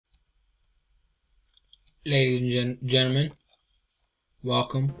Ladies and gentlemen,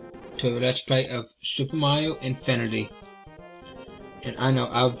 welcome to a Let's Play of Super Mario Infinity. And I know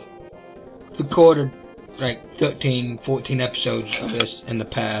I've recorded like 13, 14 episodes of this in the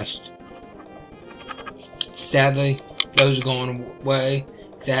past. Sadly, those are going away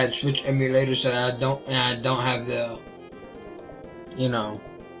because I had to switch emulators that I don't have the,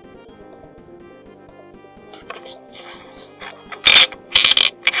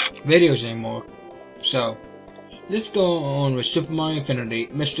 videos anymore. So, let's go on with Super Mario Infinity,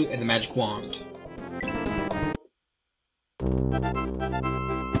 Mystery of the Magic Wand.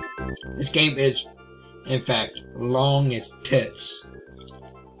 This game is, in fact, long as tits.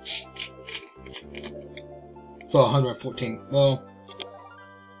 For 114, well,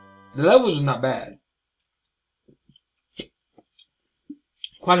 the levels are not bad.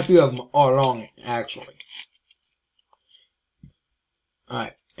 Quite a few of them are long, actually.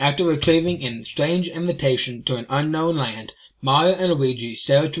 Alright. After retrieving a strange invitation to an unknown land, Mario and Luigi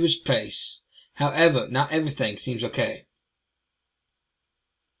sail to his place. However, not everything seems okay.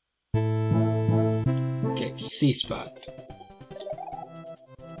 Okay, C-spot.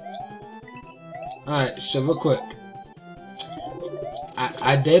 Alright, so real quick.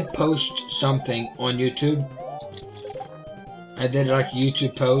 I did post something on YouTube. I did like a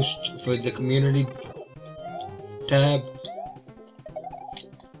YouTube post for the community tab.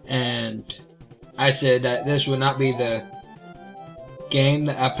 And I said that this would not be the game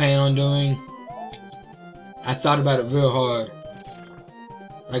that I plan on doing. I thought about it real hard.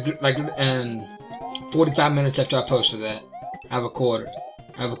 And 45 minutes after I posted that, I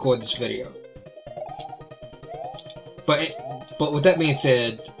recorded this video. But with that being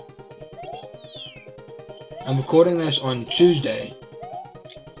said, I'm recording this on Tuesday.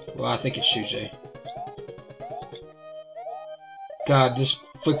 Well, I think it's Tuesday. God, this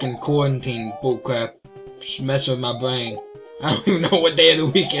freaking quarantine bullcrap is messing with my brain. I don't even know what day of the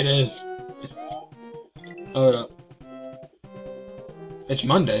week it is. Hold up. It's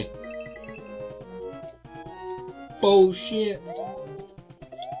Monday. Bullshit.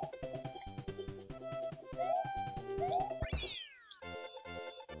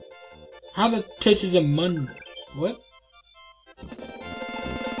 How the tits is a Monday? What?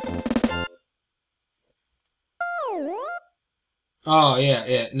 Oh,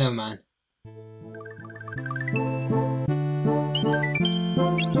 yeah, never mind.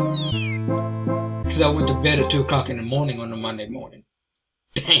 Because I went to bed at 2 o'clock in the morning on a Monday morning.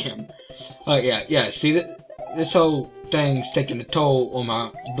 Damn. Oh, yeah, see, this whole thing's taking a toll on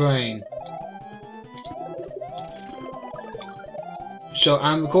my brain. So,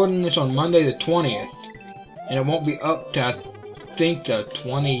 I'm recording this on Monday the 20th. And it won't be up to, I think, the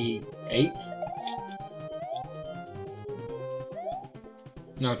 28th?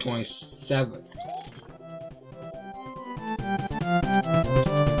 No, 27th.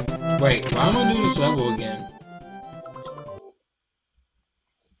 Wait, why am I doing this level again?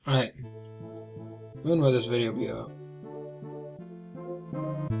 Alright. When will this video be up?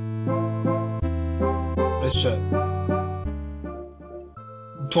 Let's check.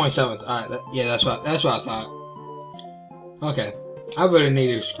 27th. Alright, yeah, that's what I thought. Okay. I really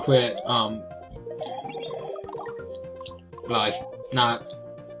need to quit, life.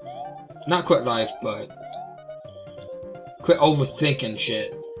 Not quit life, but quit overthinking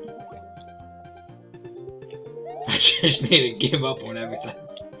shit. I just need to give up on everything.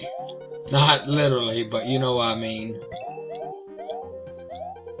 Not literally, but you know what I mean.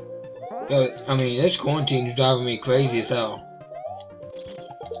 I mean, this quarantine is driving me crazy as hell.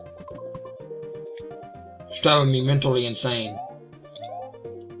 It's driving me mentally insane.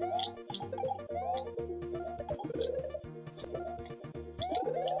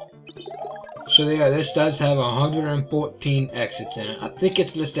 So yeah, this does have 114 exits in it. I think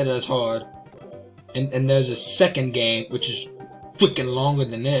it's listed as hard. And there's a second game, which is freaking longer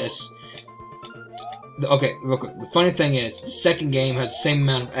than this. Okay, real quick. The funny thing is, the second game has the same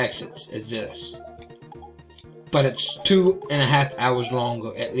amount of exits as this. But it's 2.5 hours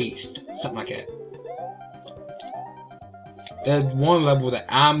longer, at least. Something like that. There's one level that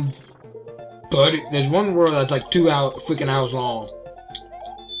there's one world that's like 2 freaking hours long.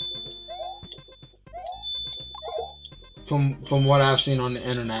 From what I've seen on the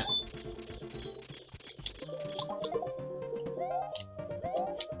internet.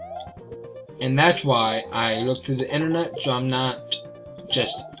 And that's why I look through the internet, so I'm not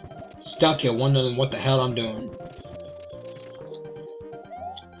just stuck here wondering what the hell I'm doing.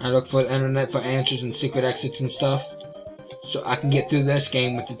 I look for the internet for answers and secret exits and stuff, so I can get through this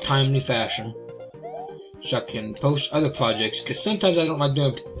game with a timely fashion. So I can post other projects, because sometimes I don't like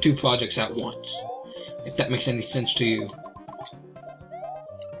doing 2 projects at once. if that makes any sense to you.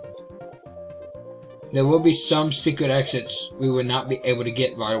 There will be some secret exits we will not be able to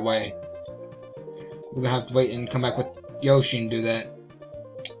get right away. We're gonna have to wait and come back with Yoshi and do that.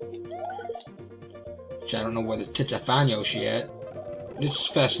 Which I don't know where the tits I find Yoshi at. Let's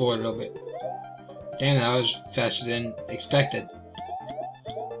fast forward a little bit. Damn, that was faster than expected.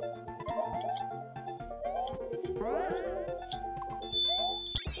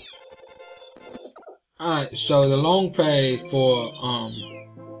 Alright, so the long play for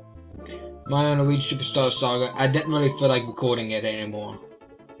Mario & Luigi Superstar Saga, I didn't really feel like recording it anymore.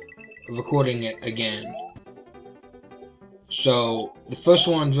 Recording it again. So, the first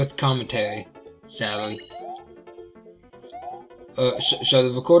one's with commentary, sadly. So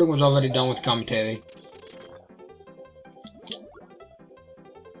the recording was already done with commentary.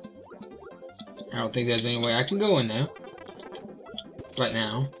 I don't think there's any way I can go in there. Right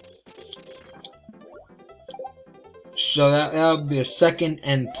now. So that'll be the second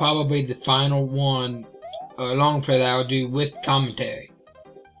and probably the final one, long play that I'll do with commentary.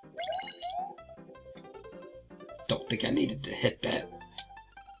 Don't think I needed to hit that.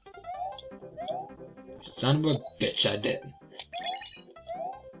 Son of a bitch, I didn't.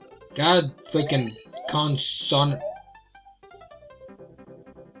 God freaking son.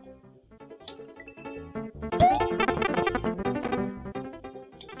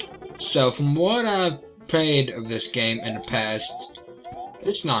 So from what I've played of this game in the past,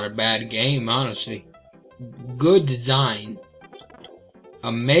 it's not a bad game, honestly. Good design.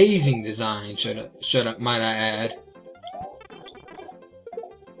 Amazing design, might I add.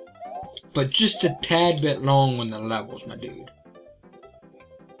 But just a tad bit long on the levels, my dude.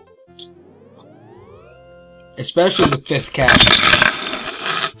 Especially the 5th castle.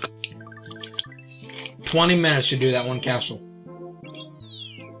 20 minutes to do that one castle.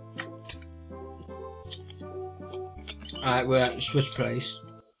 Alright, we're at the switch place.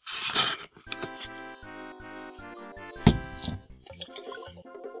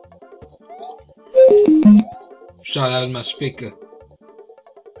 Sorry, that was my speaker.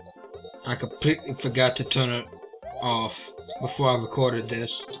 I completely forgot to turn it off before I recorded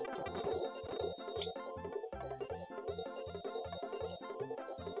this.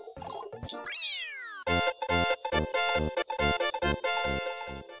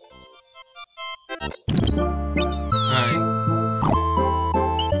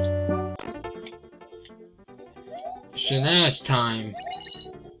 So now it's time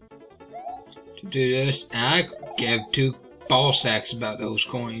to do this, and I give 2 ball sacks about those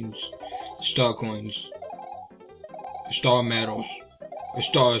coins, star coins, star medals, or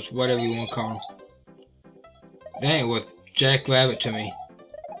stars, whatever you want to call them. They ain't worth jack rabbit to me.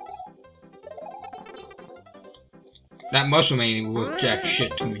 That mushroom ain't even worth jack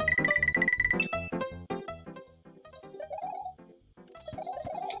shit to me.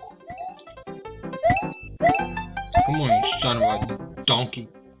 Come on, you son of a donkey,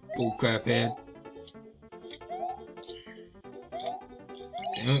 bullcrap head.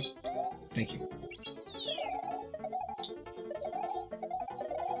 Damn it. Thank you.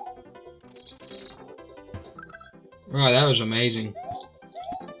 Right, that was amazing.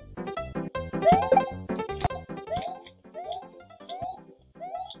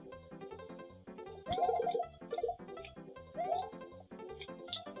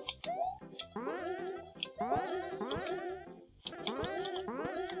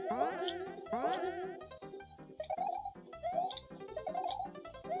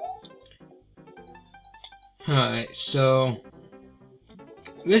 Alright, so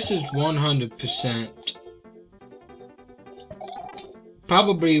this is 100%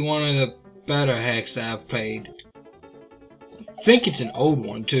 probably one of the better hacks that I've played. I think it's an old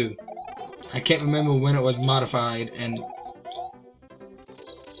one too. I can't remember when it was modified and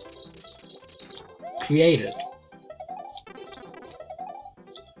created.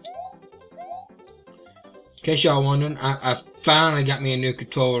 In case y'all wondering, I finally got me a new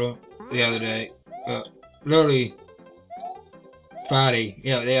controller the other day. Literally Friday,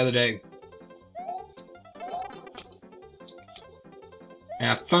 yeah, the other day. And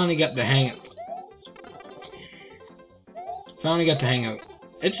I finally got the hang of it.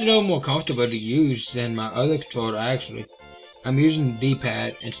 It's a little more comfortable to use than my other controller, actually. I'm using the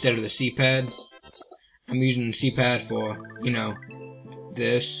D-pad instead of the C-pad. I'm using the C-pad for, you know,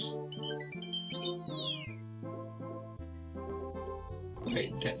 this.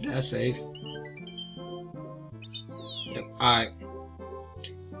 Wait, that's safe. Yep, alright.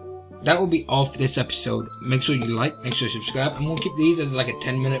 That will be all for this episode. Make sure you like, make sure you subscribe. I'm gonna keep these as like a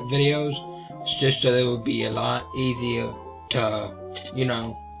 10-minute videos, just so they will be a lot easier to, you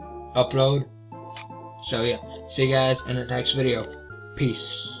know, upload. So yeah, see you guys in the next video.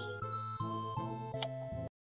 Peace.